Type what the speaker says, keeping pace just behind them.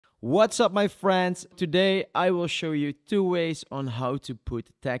What's up, my friends? Today I will show you two ways on how to put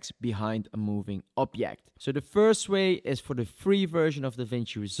text behind a moving object. So the first way is for the free version of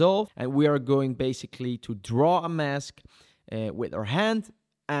Davinci Resolve, and we are going basically to draw a mask with our hand.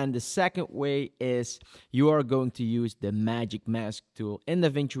 And the second way is you are going to use the magic mask tool in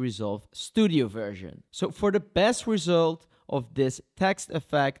Davinci Resolve Studio version. So for the best result of this text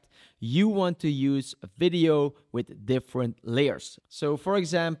effect, you want to use a video with different layers. So for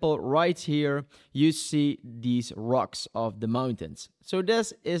example, right here, you see these rocks of the mountains. So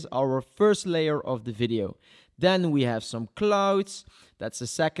this is our first layer of the video. Then we have some clouds. That's the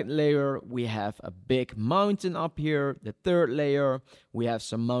second layer. We have a big mountain up here. The third layer, we have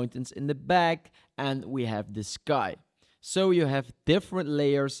some mountains in the back, and we have the sky. So you have different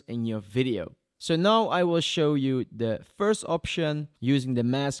layers in your video. So now I will show you the first option using the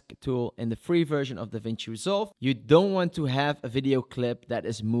mask tool in the free version of Davinci Resolve. You don't want to have a video clip that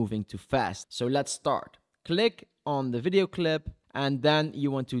is moving too fast. So let's start. Click on the video clip and then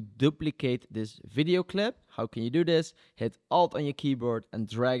you want to duplicate this video clip. How can you do this? Hit Alt on your keyboard and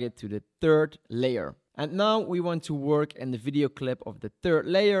drag it to the third layer. And now we want to work in the video clip of the third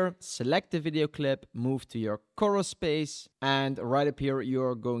layer. Select the video clip, move to your chorus space, and right up here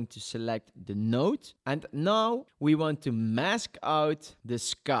you're going to select the note. And now we want to mask out the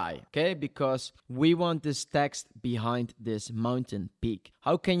sky, okay? Because we want this text behind this mountain peak.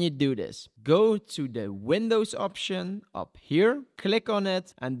 How can you do this? Go to the Windows option up here, click on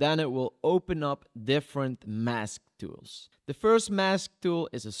it, and then it will open up different mask tools. The first mask tool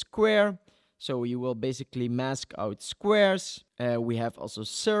is a square. So you will basically mask out squares. We have also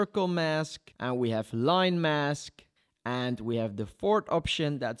circle mask, and we have line mask, and we have the fourth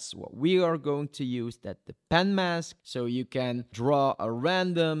option. That's what we are going to use, that's the pen mask. So you can draw a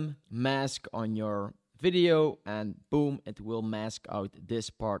random mask on your video and boom, it will mask out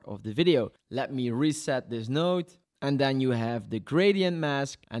this part of the video. Let me reset this node. And then you have the gradient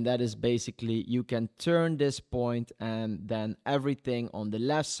mask, and that is basically you can turn this point and then everything on the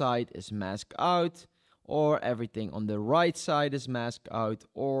left side is masked out, or everything on the right side is masked out,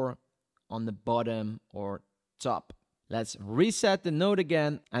 or on the bottom or top. Let's reset the node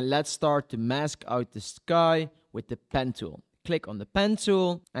again and let's start to mask out the sky with the pen tool. Click on the pen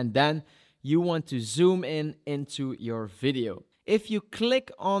tool and then you want to zoom in into your video. If you click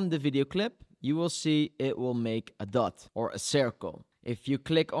on the video clip, you will see it will make a dot or a circle. If you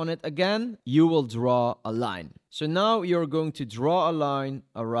click on it again, you will draw a line. So now you're going to draw a line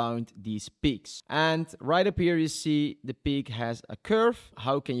around these peaks. And right up here you see the peak has a curve.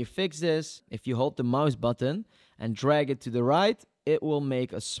 How can you fix this? If you hold the mouse button and drag it to the right, it will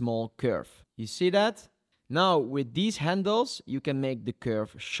make a small curve. You see that? Now with these handles, you can make the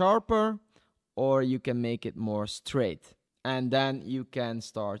curve sharper or you can make it more straight. And then you can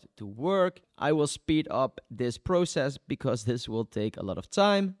start to work. I will speed up this process because this will take a lot of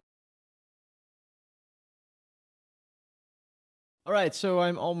time. All right, so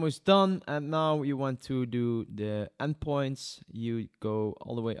I'm almost done. And now you want to do the endpoints. You go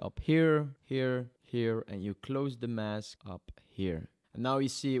all the way up here, here, here, and you close the mask up here. And now you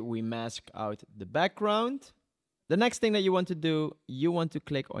see we mask out the background. The next thing that you want to do, you want to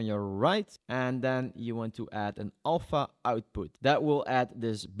click on your right and then you want to add an alpha output. That will add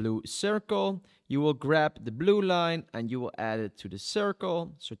this blue circle. You will grab the blue line and you will add it to the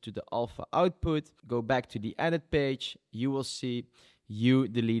circle, so to the alpha output. Go back to the edit page. You will see you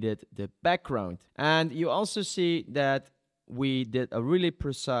deleted the background. And you also see that we did a really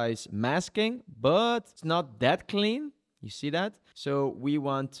precise masking, but it's not that clean. You see that? So we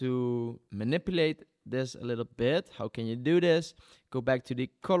want to manipulate this a little bit. How can you do this? Go back to the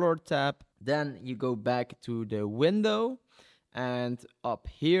color tab, then you go back to the window, and up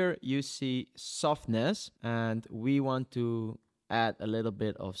here you see softness, and we want to add a little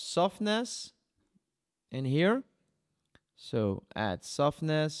bit of softness in here. So add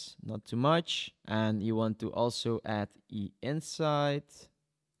softness, not too much, and you want to also add the inside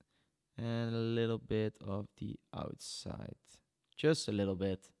and a little bit of the outside, just a little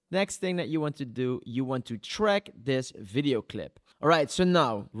bit. Next thing that you want to do, you want to track this video clip. All right, so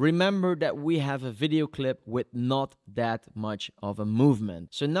now remember that we have a video clip with not that much of a movement.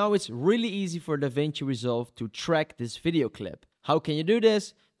 So now it's really easy for Davinci Resolve to track this video clip. How can you do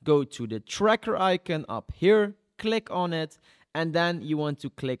this? Go to the tracker icon up here, click on it, and then you want to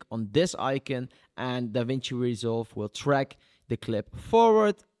click on this icon and Davinci Resolve will track the clip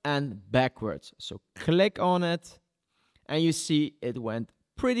forward and backwards. So click on it and you see it went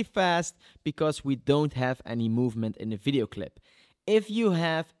pretty fast because we don't have any movement in the video clip. If you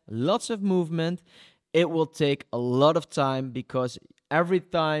have lots of movement, it will take a lot of time because every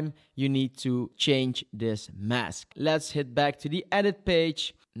time you need to change this mask. Let's hit back to the edit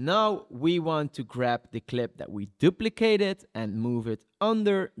page. Now we want to grab the clip that we duplicated and move it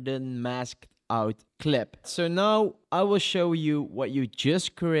under the masked out clip. So now I will show you what you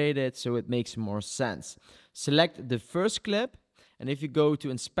just created so it makes more sense. Select the first clip, and if you go to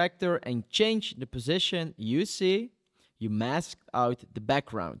inspector and change the position, you see you masked out the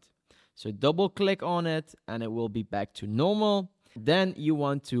background. So double click on it and it will be back to normal. Then you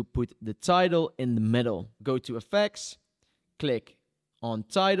want to put the title in the middle. Go to effects, click on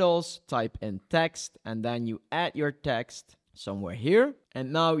titles, type in text, and then you add your text somewhere here.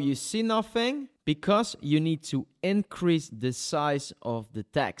 And now you see nothing because you need to increase the size of the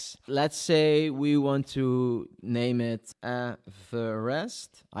text. Let's say we want to name it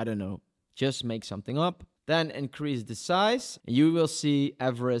Everest. I don't know, just make something up. Then increase the size. You will see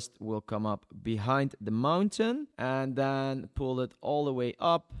Everest will come up behind the mountain, and then pull it all the way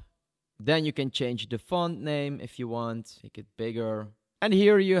up. Then you can change the font name if you want, make it bigger. And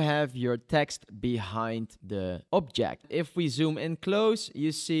here you have your text behind the object. If we zoom in close,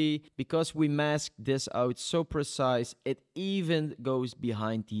 you see, because we masked this out so precise, it even goes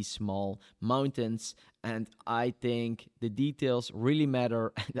behind these small mountains. And I think the details really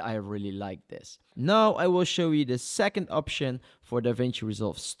matter, and I really like this. Now I will show you the second option for Davinci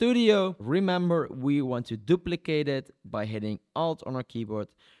Resolve Studio. Remember, we want to duplicate it by hitting Alt on our keyboard,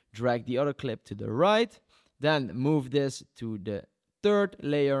 drag the other clip to the right, then move this to the third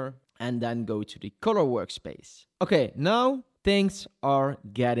layer, and then go to the color workspace. Okay, now things are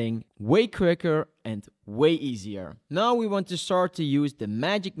getting way quicker and way easier. Now we want to start to use the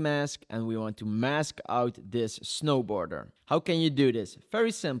magic mask, and we want to mask out this snowboarder. How can you do this?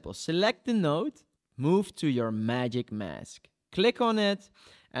 Very simple. Select the node, move to your magic mask, click on it,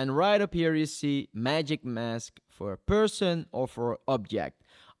 and right up here you see magic mask for a person or for an object.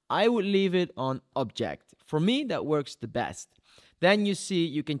 I would leave it on object. For me, that works the best. Then you see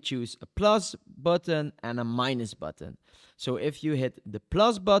you can choose a plus button and a minus button. So if you hit the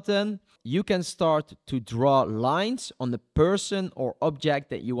plus button, you can start to draw lines on the person or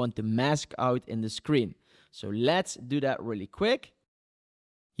object that you want to mask out in the screen. So let's do that really quick.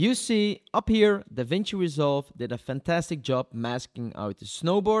 You see up here, Davinci Resolve did a fantastic job masking out the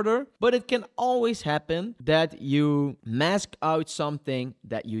snowboarder, but it can always happen that you mask out something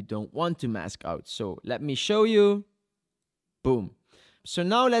that you don't want to mask out. So let me show you. Boom. So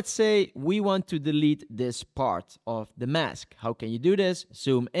now let's say we want to delete this part of the mask. How can you do this?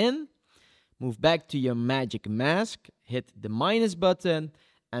 Zoom in, move back to your magic mask, hit the minus button,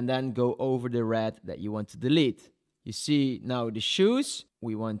 and then go over the red that you want to delete. You see now the shoes.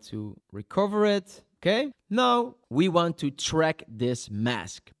 We want to recover it. Okay. Now we want to track this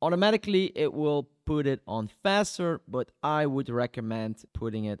mask. Automatically it will put it on faster, but I would recommend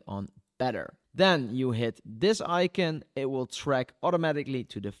putting it on better. Then you hit this icon, it will track automatically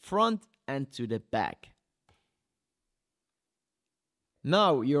to the front and to the back.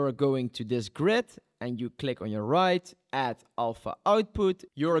 Now you're going to this grid and you click on your right, add alpha output.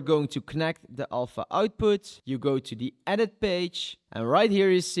 You're going to connect the alpha output. You go to the edit page, and right here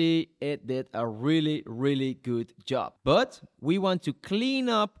you see it did a really good job. But we want to clean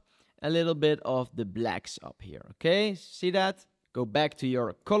up a little bit of the blacks up here. Okay, see that? Go back to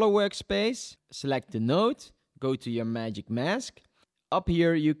your color workspace, select the node, go to your magic mask. Up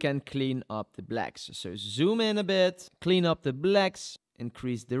here you can clean up the blacks. So zoom in a bit, clean up the blacks,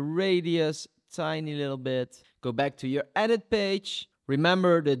 increase the radius tiny little bit. Go back to your edit page.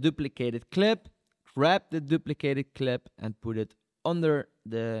 Remember the duplicated clip. Grab the duplicated clip and put it under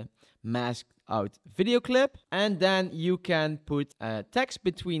the masked out video clip, and then you can put text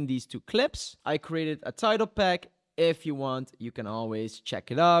between these two clips. I created a title pack. If you want, you can always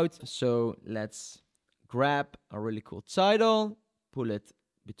check it out. So let's grab a really cool title, pull it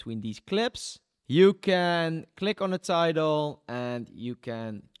between these clips. You can click on the title and you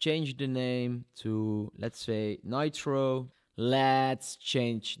can change the name to, let's say, Nitro. Let's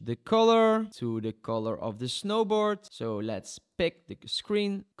change the color to the color of the snowboard. So let's pick the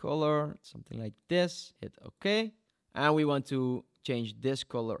screen color, something like this. Hit OK. And we want to change this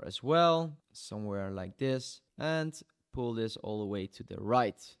color as well, somewhere like this. And pull this all the way to the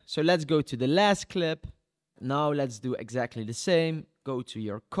right. So let's go to the last clip. Now let's do exactly the same. Go to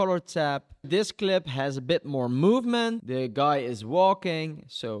your color tab. This clip has a bit more movement. The guy is walking.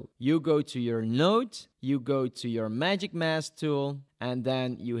 So you go to your node, you go to your magic mask tool, and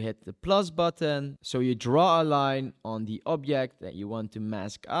then you hit the plus button. So you draw a line on the object that you want to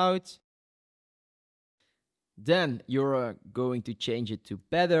mask out. Then you're going to change it to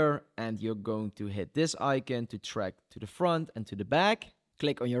better, and you're going to hit this icon to track to the front and to the back.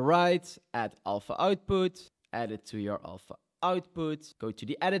 Click on your right, add alpha output, add it to your alpha output, go to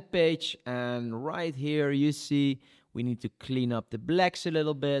the edit page, and right here you see we need to clean up the blacks a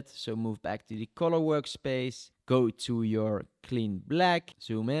little bit. So move back to the color workspace, go to your clean black,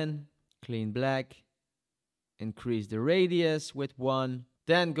 zoom in, clean black, increase the radius with 1.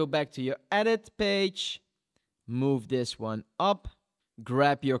 Then go back to your edit page, move this one up,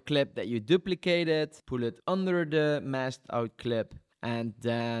 grab your clip that you duplicated, pull it under the masked out clip, and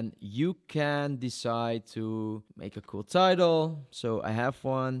then you can decide to make a cool title. So I have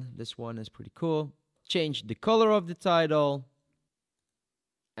one. This one is pretty cool. Change the color of the title.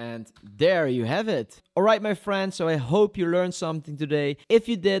 And there you have it. All right, my friends, so I hope you learned something today. If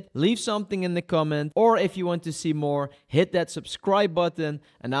you did, leave something in the comment, or if you want to see more, hit that subscribe button,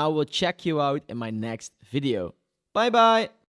 and I will check you out in my next video. Bye bye.